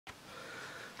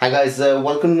Hi guys,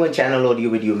 welcome to my channel Audio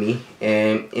Video Me.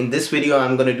 In this video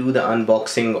I'm going to do the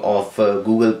unboxing of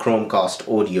Google Chromecast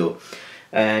audio,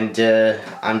 and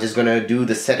I'm just going to do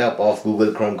the setup of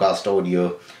Google Chromecast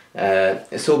audio.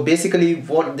 So basically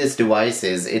what this device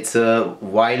is, it's a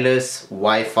wireless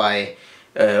Wi-Fi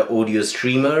audio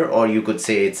streamer, or you could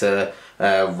say it's a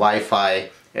Wi-Fi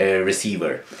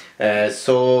receiver.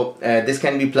 This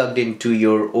can be plugged into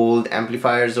your old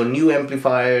amplifiers or new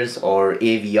amplifiers or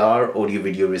AVR audio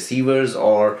video receivers,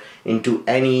 or into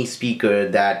any speaker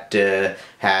that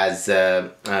has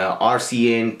RCA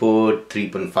input,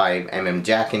 3.5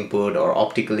 jack input, or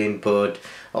optical input,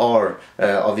 or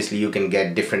obviously you can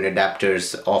get different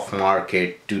adapters off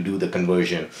market to do the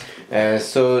conversion.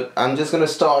 So I'm just gonna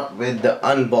start with the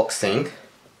unboxing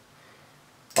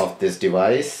of this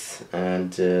device,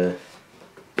 and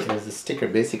there's a sticker.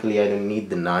 Basically I don't need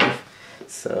the knife,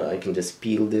 so I can just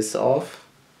peel this off.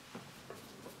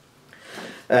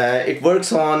 It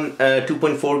works on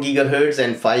 2.4 gigahertz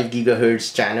and 5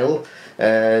 gigahertz channel.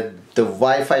 The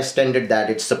Wi-Fi standard that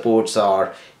it supports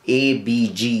are A,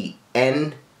 B, G,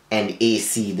 N and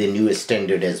AC, the newest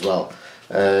standard as well.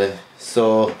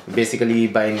 So basically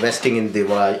by investing in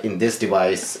this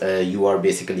device, you are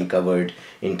basically covered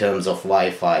in terms of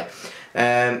Wi-Fi.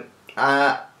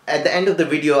 At the end of the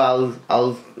video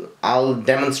I'll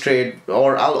demonstrate,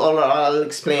 or I'll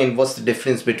explain what's the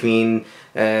difference between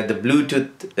the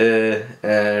Bluetooth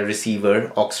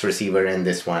receiver, aux receiver, and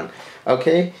this one.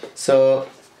 Okay, so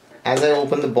as I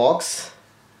open the box,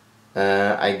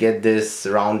 I get this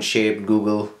round shaped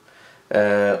Google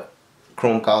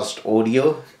Chromecast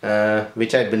audio,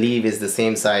 which I believe is the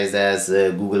same size as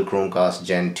Google Chromecast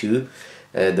Gen 2,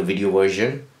 the video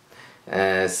version.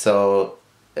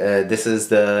 This is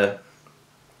the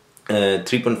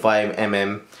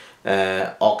 3.5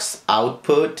 aux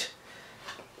output.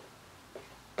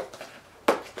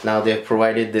 Now they've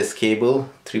provided this cable,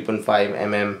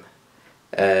 3.5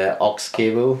 aux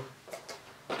cable.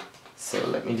 So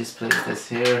let me just place this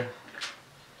here.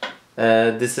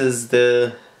 This is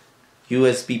the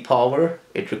USB power.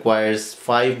 It requires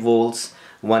 5 volts,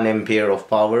 1 ampere of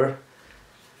power.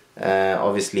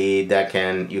 Obviously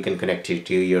you can connect it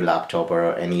to your laptop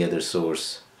or any other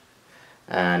source.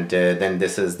 And then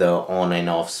this is the on and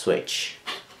off switch.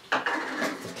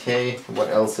 Okay, what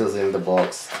else is in the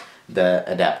box? The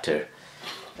adapter.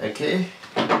 Okay,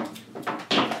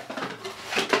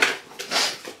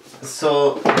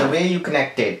 so the way you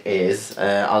connect it is,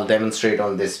 I'll demonstrate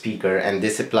on this speaker, and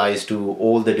this applies to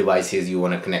all the devices you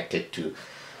want to connect it to.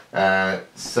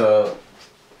 So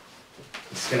I'm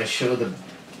just going to show the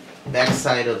back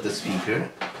side of the speaker.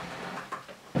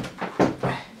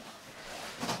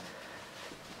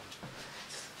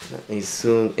 Let me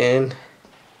zoom in.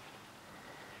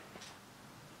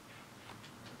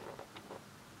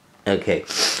 Okay,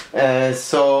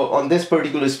 so on this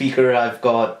particular speaker I've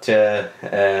got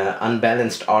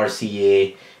unbalanced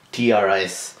RCA,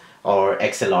 TRS or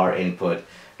XLR input.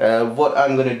 What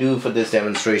I'm going to do for this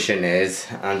demonstration is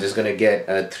I'm just going to get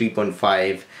a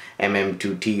 3.5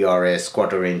 to TRS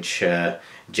 1/4 inch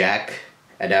jack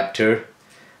adapter.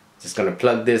 Just going to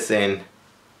plug this in,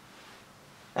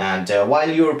 and while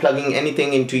you're plugging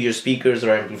anything into your speakers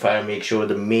or amplifier, make sure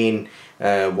the main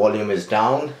volume is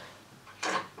down.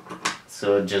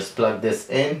 So just plug this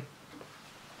in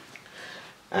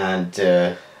and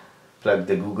plug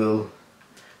the Google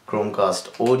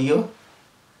Chromecast audio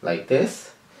like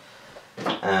this,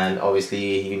 and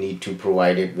obviously you need to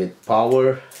provide it with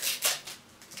power.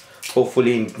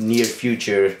 Hopefully in near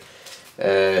future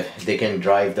they can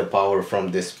drive the power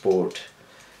from this port.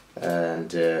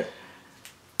 And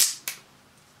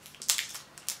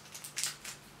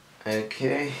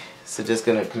okay, so just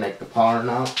gonna connect the power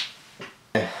now.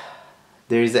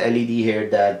 There is a LED here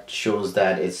that shows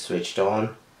that it's switched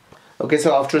on. Okay,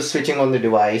 so after switching on the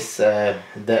device, the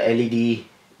LED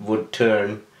would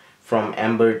turn from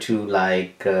amber to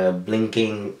like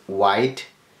blinking white.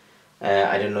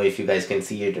 I don't know if you guys can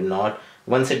see it or not.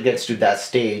 Once it gets to that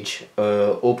stage,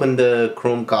 open the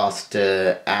Chromecast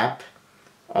app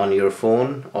on your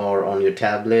phone or on your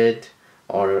tablet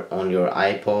or on your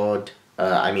iPod,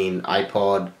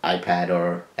 iPad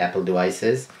or Apple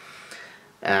devices,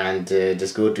 and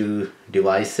just go to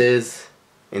devices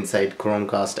inside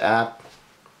Chromecast app,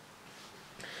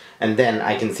 and then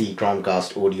I can see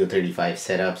Chromecast audio 35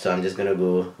 setup. So I'm just gonna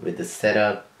go with the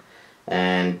setup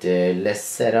and less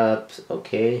setups.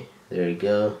 Okay, there you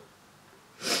go.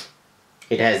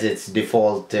 It has its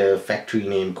default factory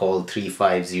name called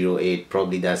 3508,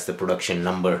 probably that's the production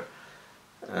number.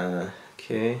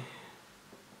 Okay,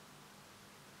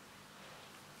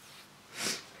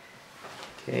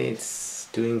 it's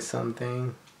doing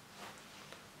something.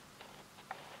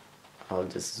 I'll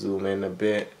just zoom in a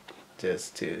bit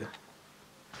just to...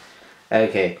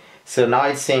 Okay, so now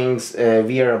it sings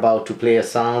we are about to play a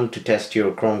sound to test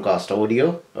your Chromecast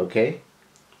audio. Okay,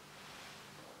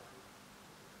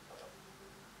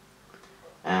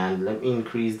 and let me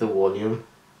increase the volume.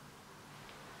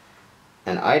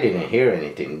 And I didn't hear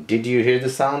anything. Did you hear the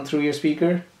sound through your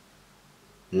speaker?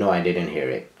 No, I didn't hear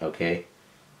it. Okay,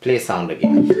 play sound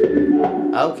again.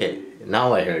 Okay,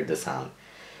 now I heard the sound.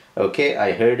 Okay,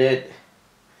 I heard it.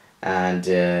 And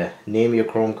name your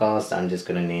Chromecast. I'm just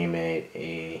gonna name it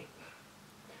a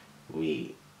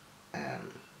WIFI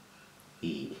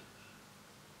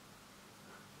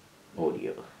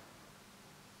audio.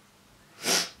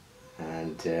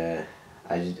 And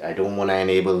I don't want to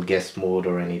enable guest mode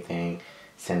or anything.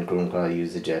 Send Chromecast,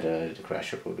 use the Jetta, the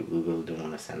crash report to Google. Don't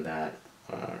want to send that.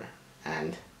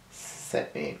 And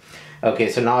set name. Okay,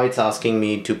 so now it's asking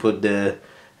me to put the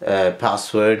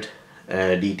password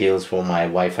details for my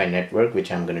Wi-Fi network,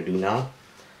 which I'm gonna do now.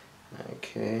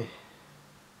 Okay.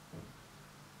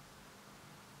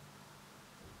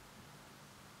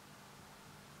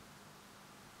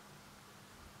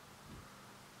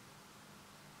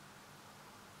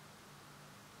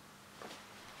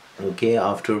 Okay,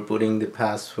 after putting the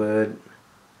password,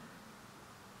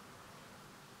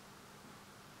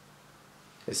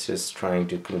 it's just trying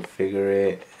to configure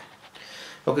it.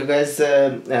 Okay guys,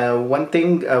 one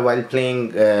thing while playing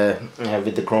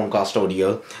with the Chromecast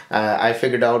audio, I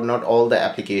figured out not all the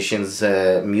applications,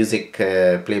 music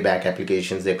playback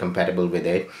applications, they're compatible with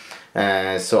it.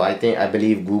 So I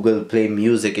believe Google Play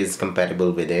Music is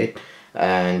compatible with it,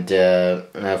 and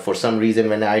for some reason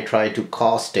when I try to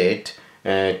cast it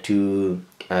to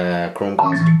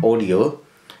Chromecast audio,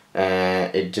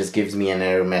 it just gives me an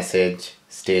error message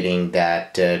stating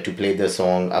that to play the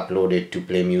song, upload it to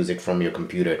play music from your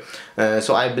computer.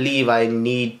 So I believe I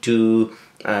need to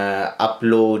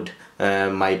upload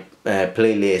my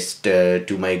playlist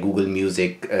to my Google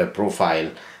Music profile.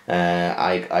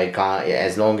 I can't,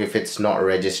 as long if it's not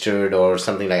registered or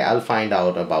something like, I'll find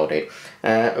out about it.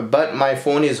 But my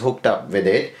phone is hooked up with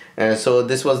it. So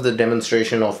this was the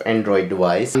demonstration of Android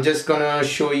device. I'm just gonna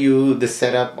show you the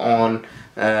setup on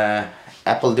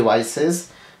Apple devices.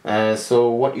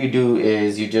 So what you do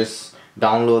is you just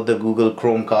download the Google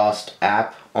Chromecast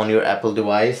app on your Apple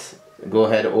device. Go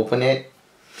ahead, open it,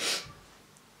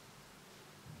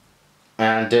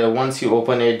 and once you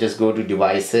open it, just go to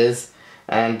devices,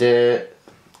 and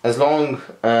as long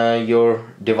your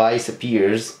device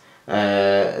appears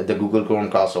the Google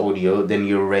Chromecast audio, then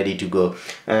you're ready to go.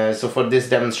 So for this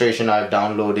demonstration I've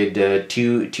downloaded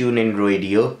TuneIn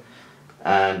Radio,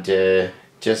 and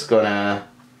just gonna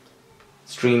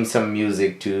stream some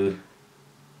music to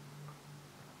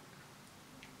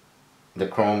the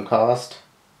Chromecast.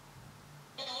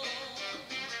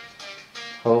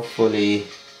 Hopefully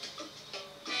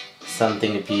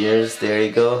something appears. There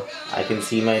you go. I can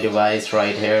see my device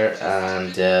right here,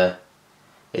 and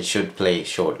it should play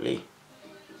shortly.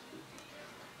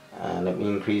 Let me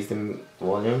increase the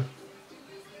volume.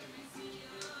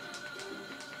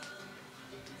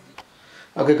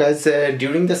 Okay guys,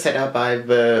 during the setup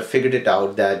I've figured it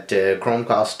out that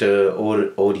Chromecast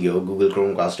audio, Google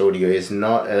Chromecast audio, is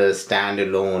not a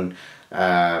standalone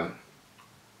out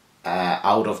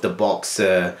of the box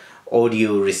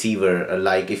audio receiver.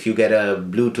 Like if you get a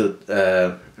Bluetooth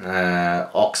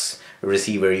aux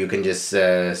receiver, you can just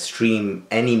stream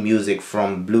any music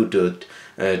from Bluetooth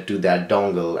to that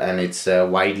dongle, and it's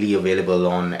widely available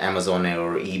on Amazon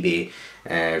or eBay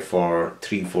for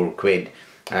 3-4 quid.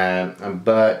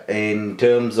 But in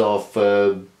terms of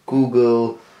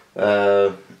Google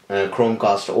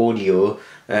Chromecast audio,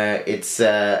 it's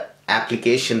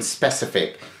application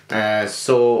specific.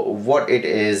 So what it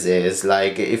is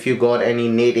like if you got any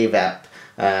native app,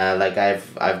 like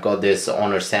I've got this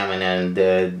Honor 7, and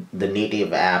the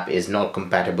native app is not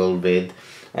compatible with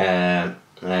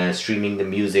streaming the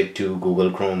music to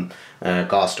Google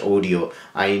Chromecast audio.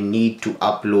 I need to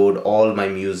upload all my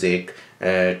music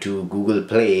to Google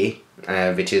Play,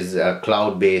 which is a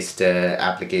cloud-based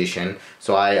application.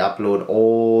 So I upload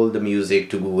all the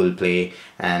music to Google Play,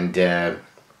 and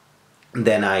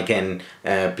then I can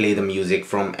play the music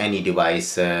from any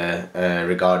device,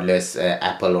 regardless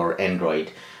Apple or Android.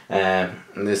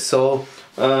 So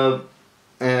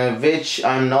which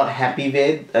I'm not happy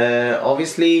with.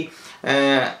 Obviously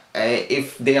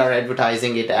if they are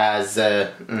advertising it as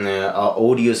a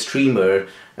audio streamer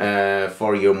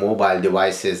for your mobile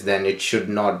devices, then it should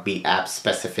not be app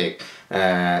specific.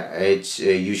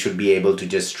 You should be able to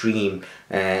just stream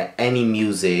any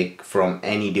music from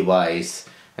any device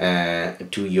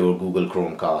to your Google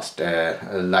Chromecast,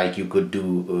 like you could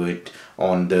do it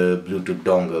on the Bluetooth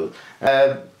dongle.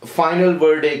 Final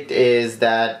verdict is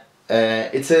that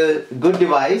it's a good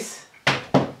device.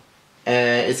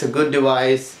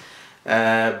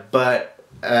 But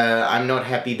I'm not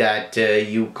happy that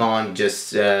you can't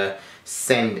just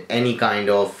send any kind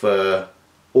of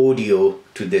audio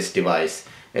to this device.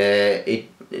 It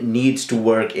needs to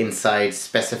work inside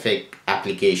specific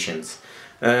applications.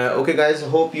 Okay guys,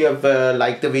 hope you have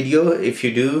liked the video. If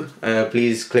you do,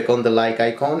 please click on the like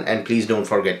icon and please don't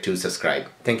forget to subscribe.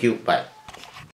 Thank you. Bye.